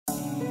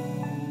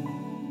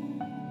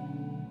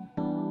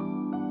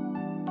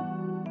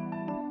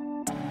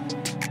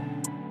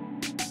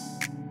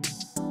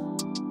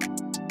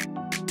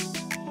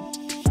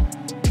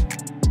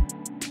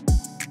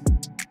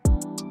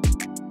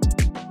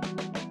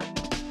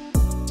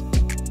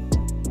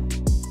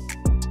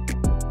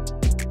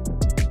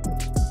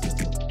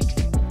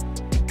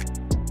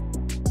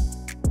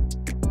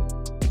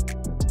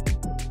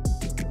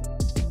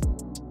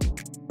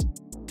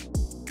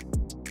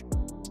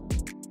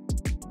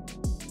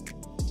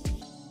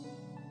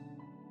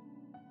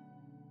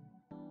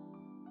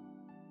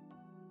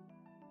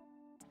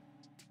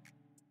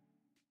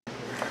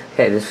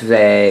Okay, this is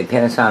a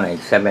Panasonic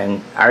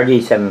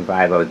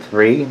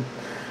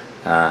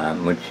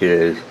RD-7503, which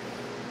is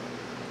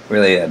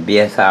really a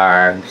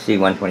BSR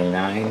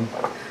C129.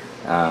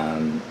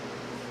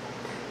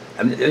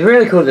 It's a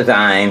really cool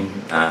design,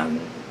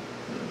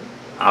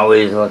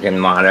 always looking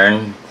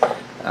modern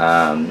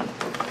and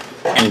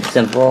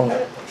simple.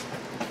 Let's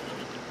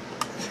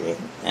see.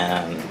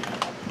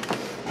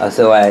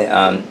 Also,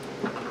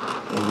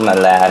 this is my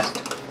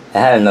last. I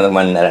had another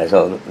one that I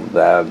sold.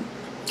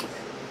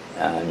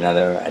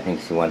 Another, I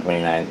think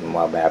C129 a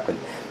while back, but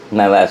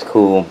my last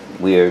cool,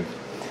 weird,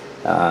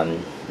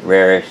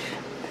 rarish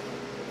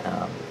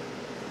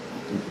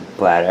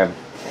bladder,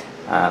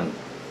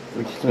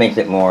 which just makes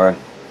it more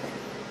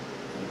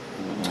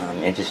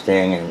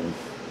interesting and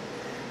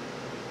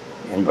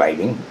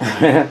inviting.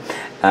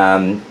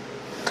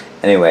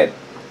 Anyway,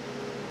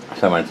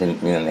 so I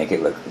wanted to make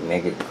it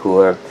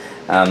cooler.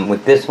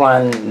 With this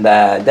one,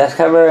 the dust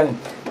cover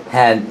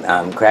had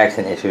cracks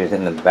and issues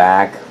in the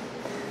back.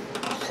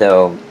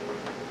 So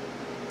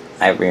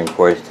I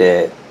reinforced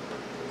it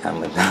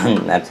with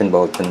nuts and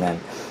bolts and then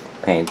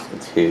paint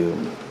to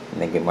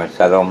make it more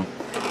subtle.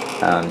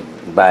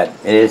 But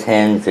it is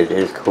hinged, it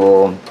is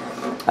cool.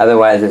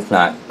 Otherwise it's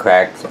not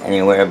cracked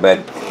anywhere,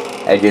 but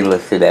I did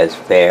list it as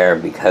fair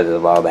because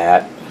of all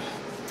that.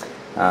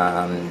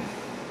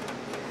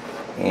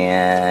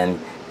 And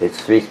it's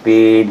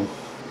 3-speed.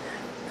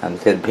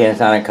 It's a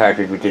Panasonic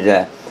cartridge, which is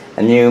a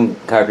new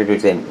cartridge, which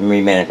is a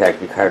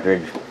remanufactured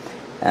cartridge.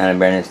 And a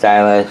brand new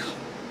Stylus,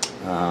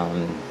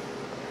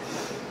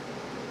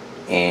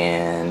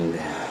 and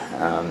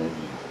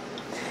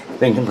it's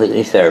been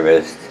completely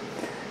serviced,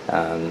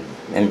 and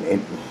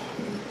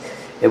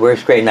it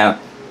works great. Now,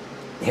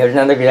 here's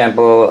another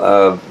example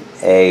of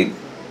a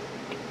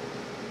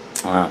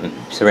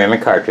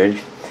ceramic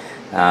cartridge,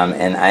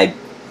 and I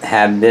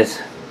have this,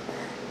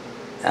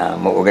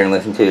 what we're going to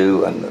listen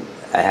to,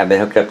 I have it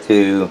hooked up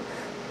to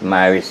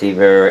my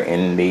receiver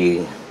in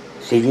the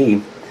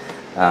CD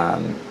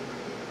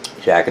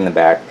jack in the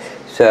back.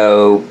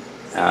 So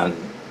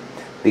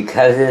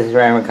because it is a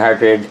ceramic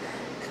cartridge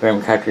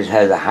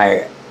has a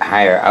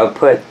higher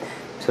output,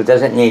 so it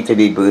doesn't need to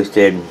be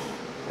boosted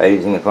by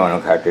using the phono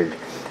cartridge,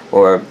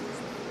 or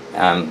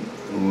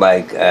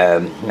like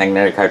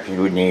magnetic cartridge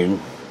would need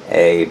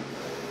a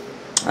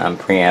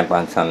preamp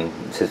on some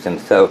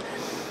systems. So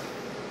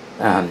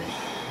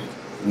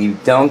you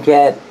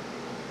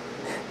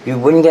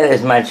wouldn't get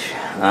as much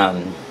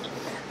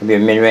of your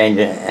mid-range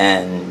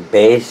and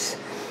bass.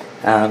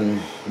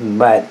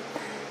 But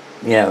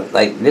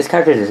like this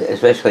cartridge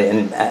especially,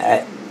 and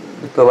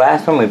the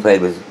last one we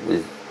played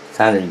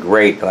sounded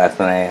great. The last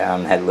one I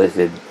had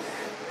listed,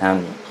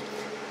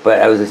 but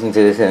I was listening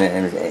to this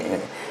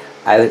and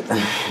I was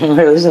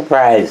really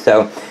surprised.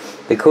 So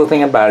the cool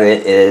thing about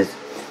it is,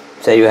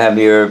 say you have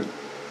your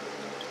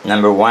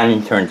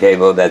 #1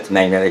 turntable that's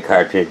magnetic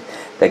cartridge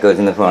that goes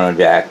in the phono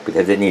jack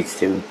because it needs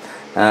to.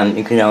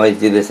 You can always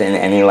do this in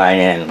any line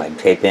in, like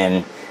tape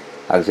in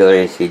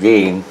auxiliary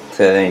CD,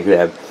 so then you could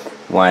have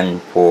one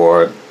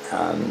for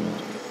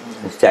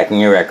stacking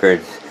your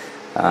records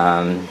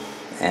and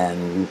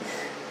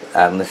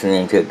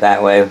listening to it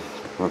that way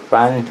for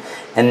fun.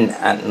 And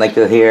like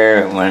you'll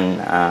hear when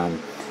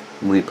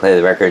we play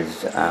the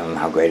records,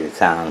 how great it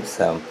sounds.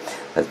 So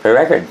let's play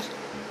records.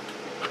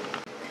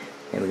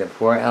 Okay, we got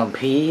 4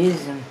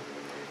 LPs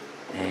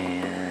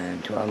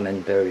and 12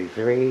 and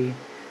 33.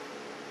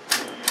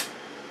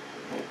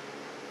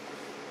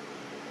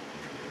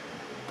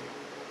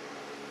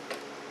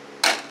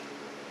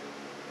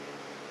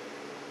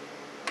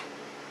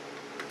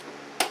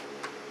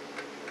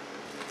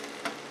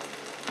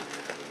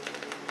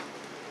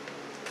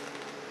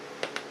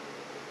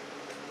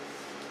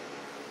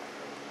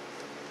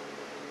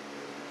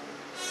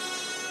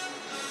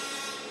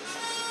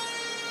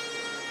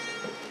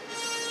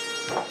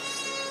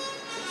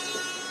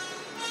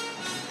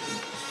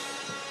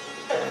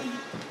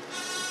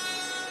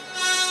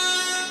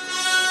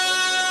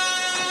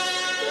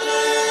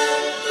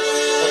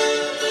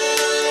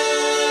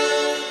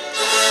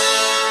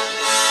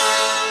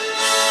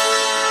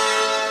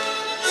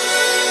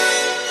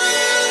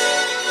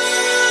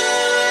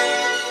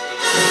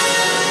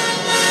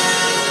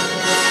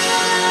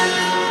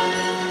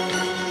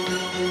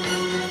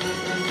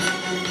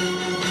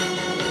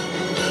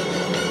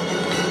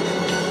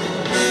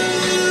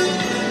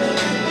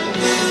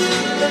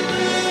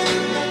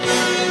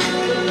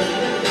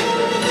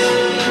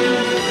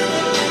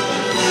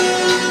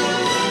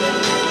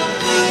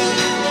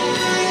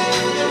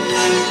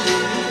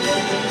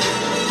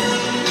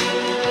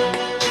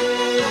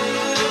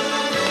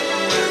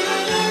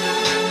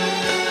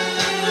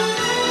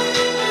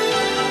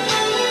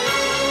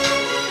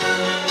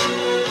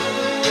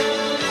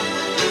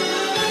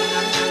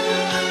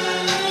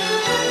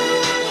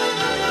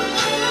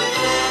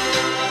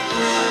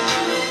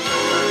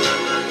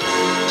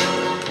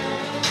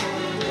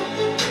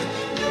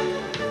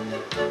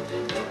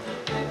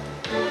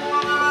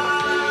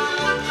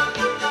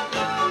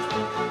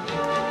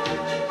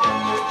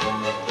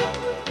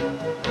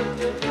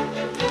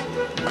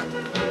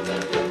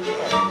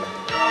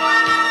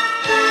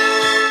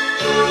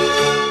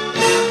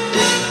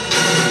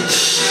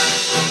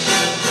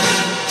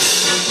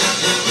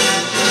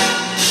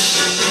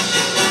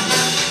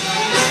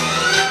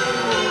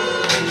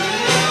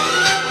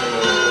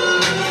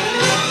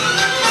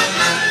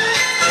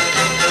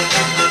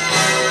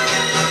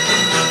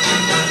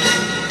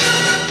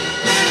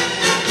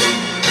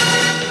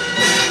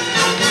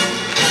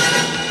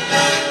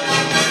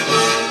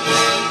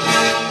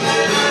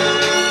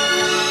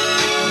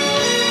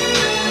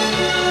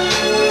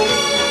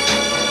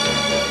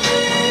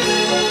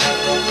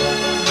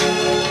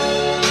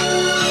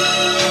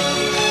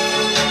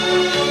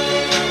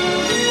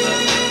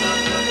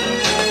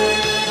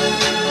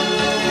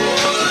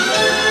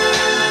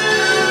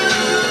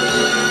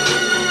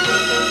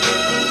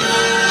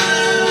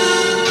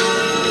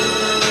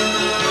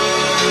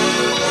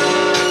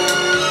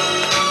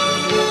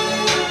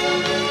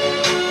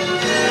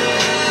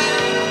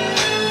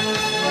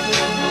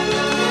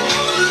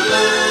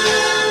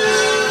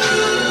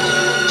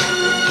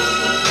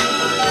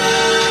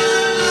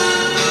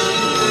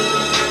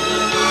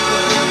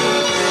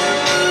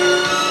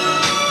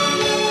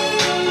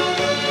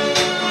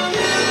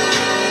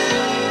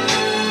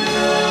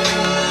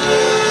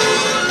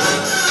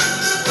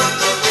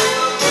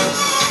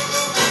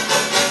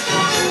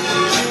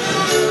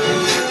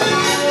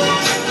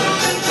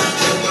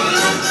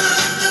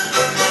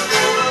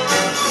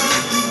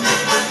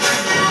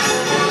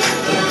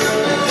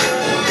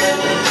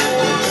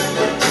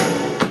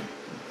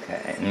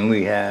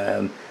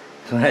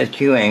 as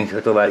queuing, so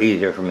it's a lot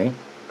easier for me.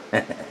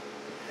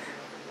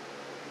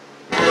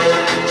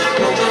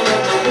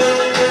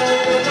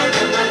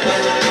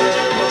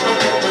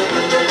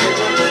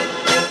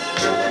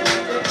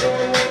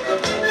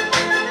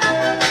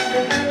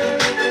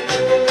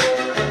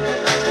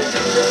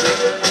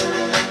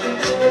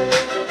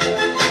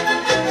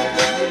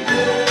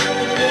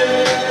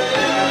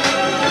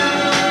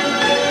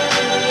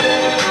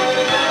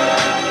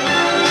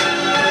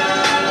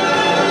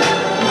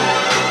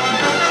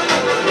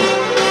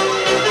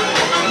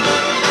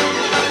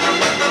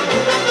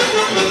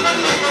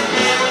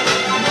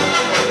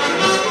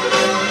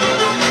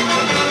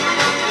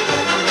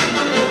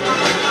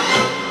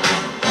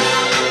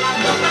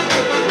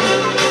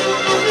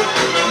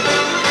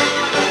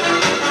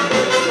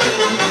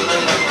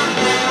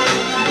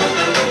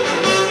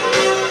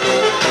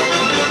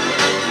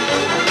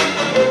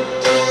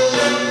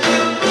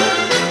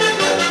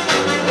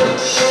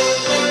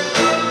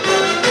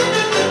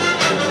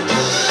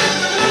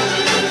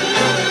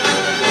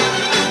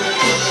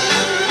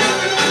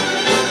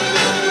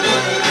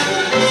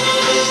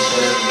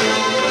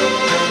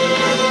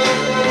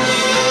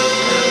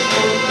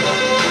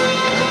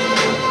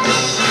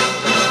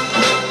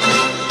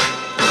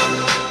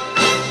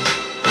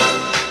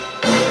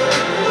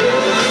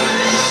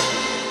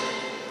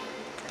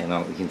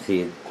 We can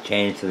see it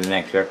change to the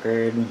next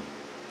record.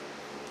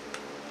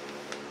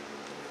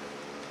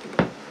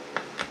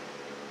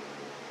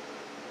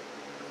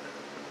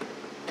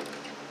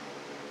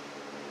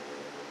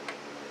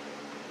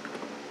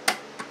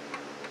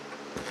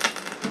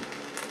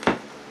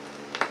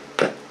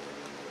 I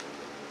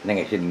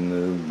think I should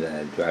move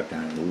the drop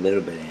down a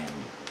little bit in.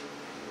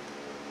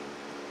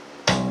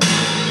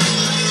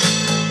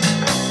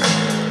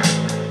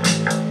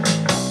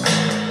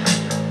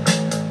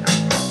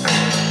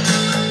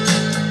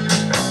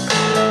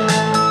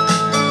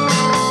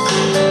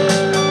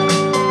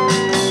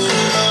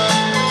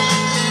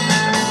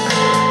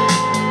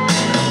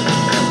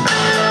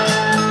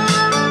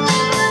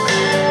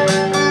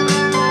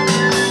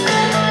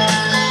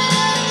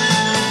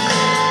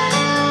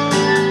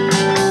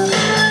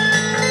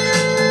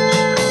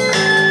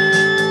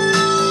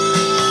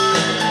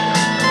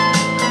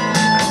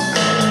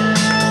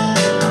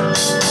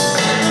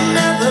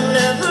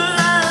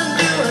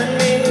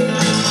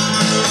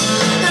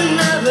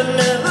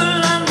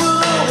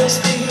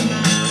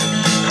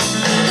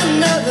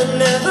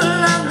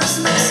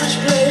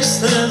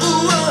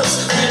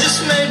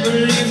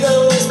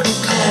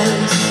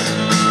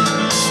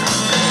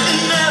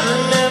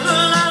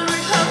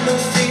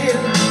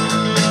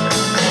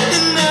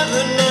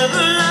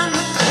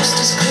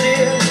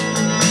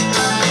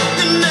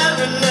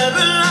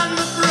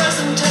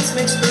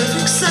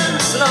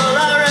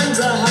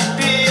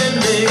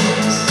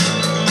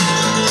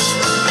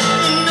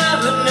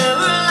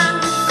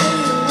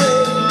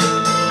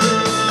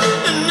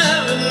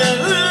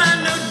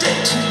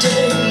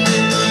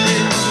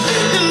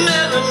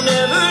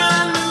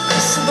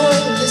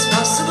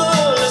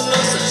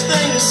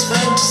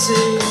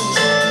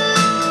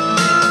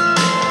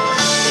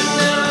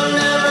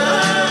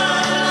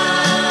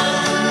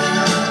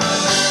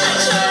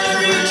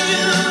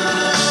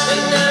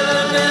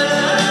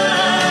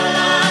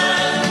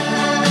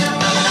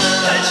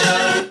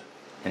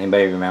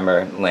 Anybody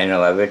remember Lena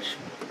Lovitch?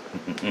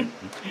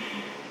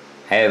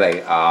 I had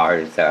like all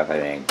her stuff, I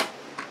think.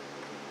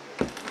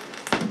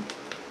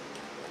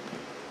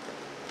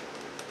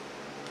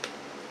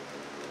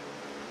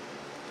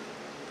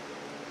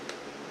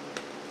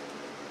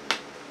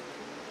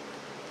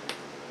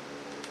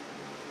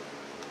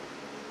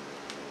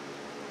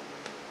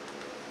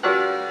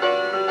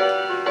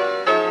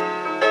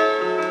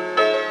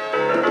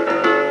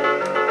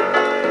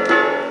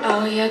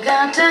 Oh, you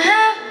got to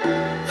have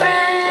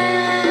friends.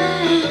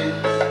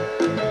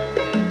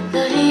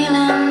 The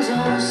healing's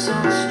oh so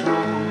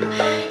strong.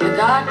 You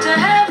got to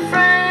have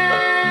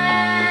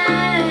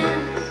friends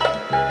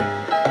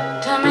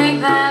to make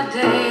that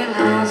day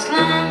last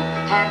long.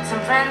 Had some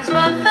friends,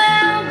 but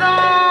they're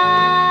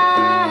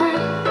gone.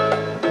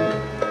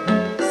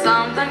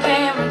 Something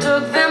came and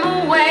took them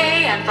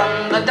away, and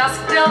from the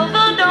dusk till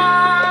the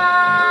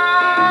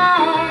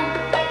dawn,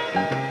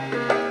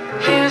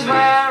 here's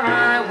where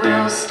I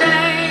will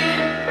stay,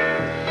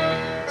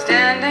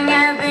 standing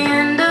at the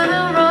end of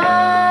the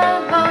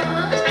road,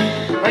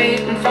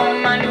 waiting for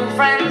my new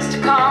friends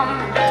to come.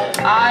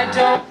 I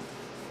don't.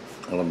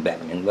 A little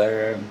Batman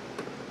blur.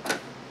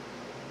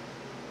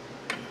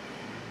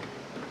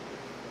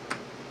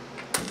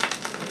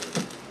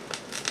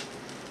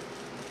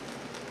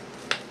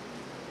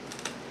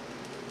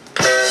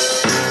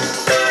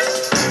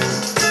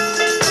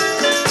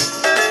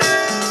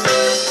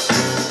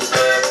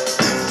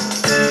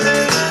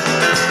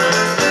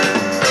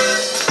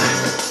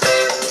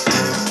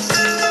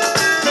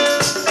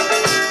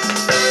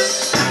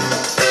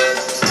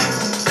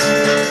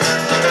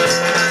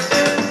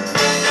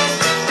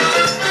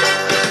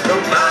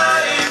 Goodbye.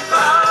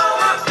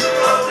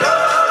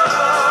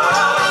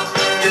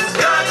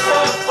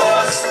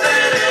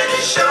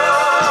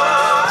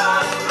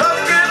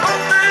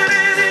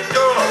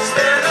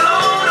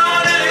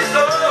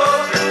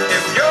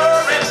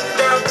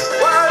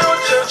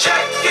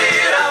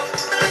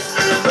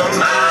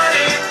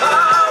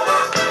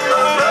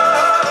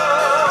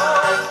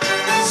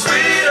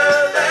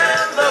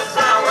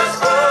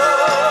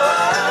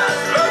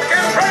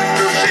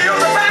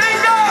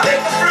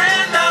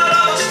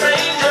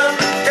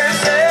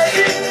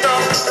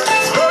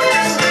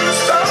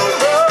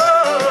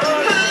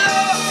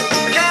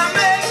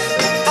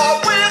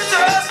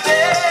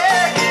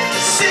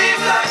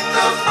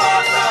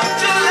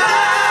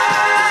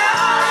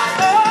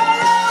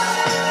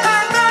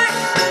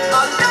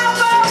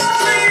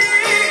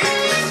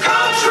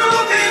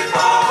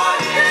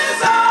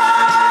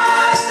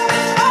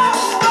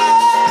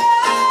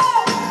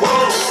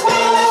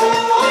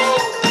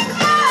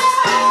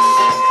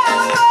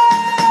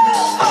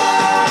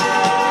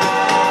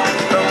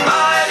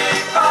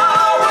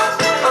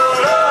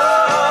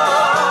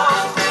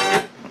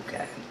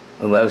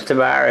 close to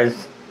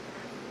bars,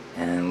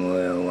 and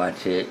we'll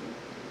watch it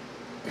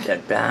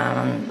shut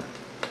down.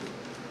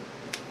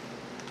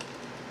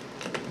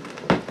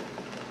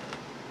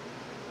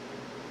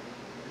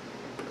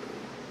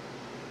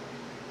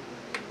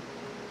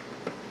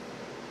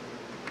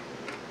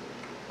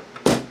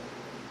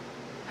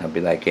 Hope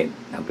you like it.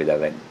 Hope you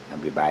love it.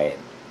 Hope you buy it.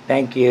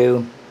 Thank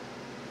you.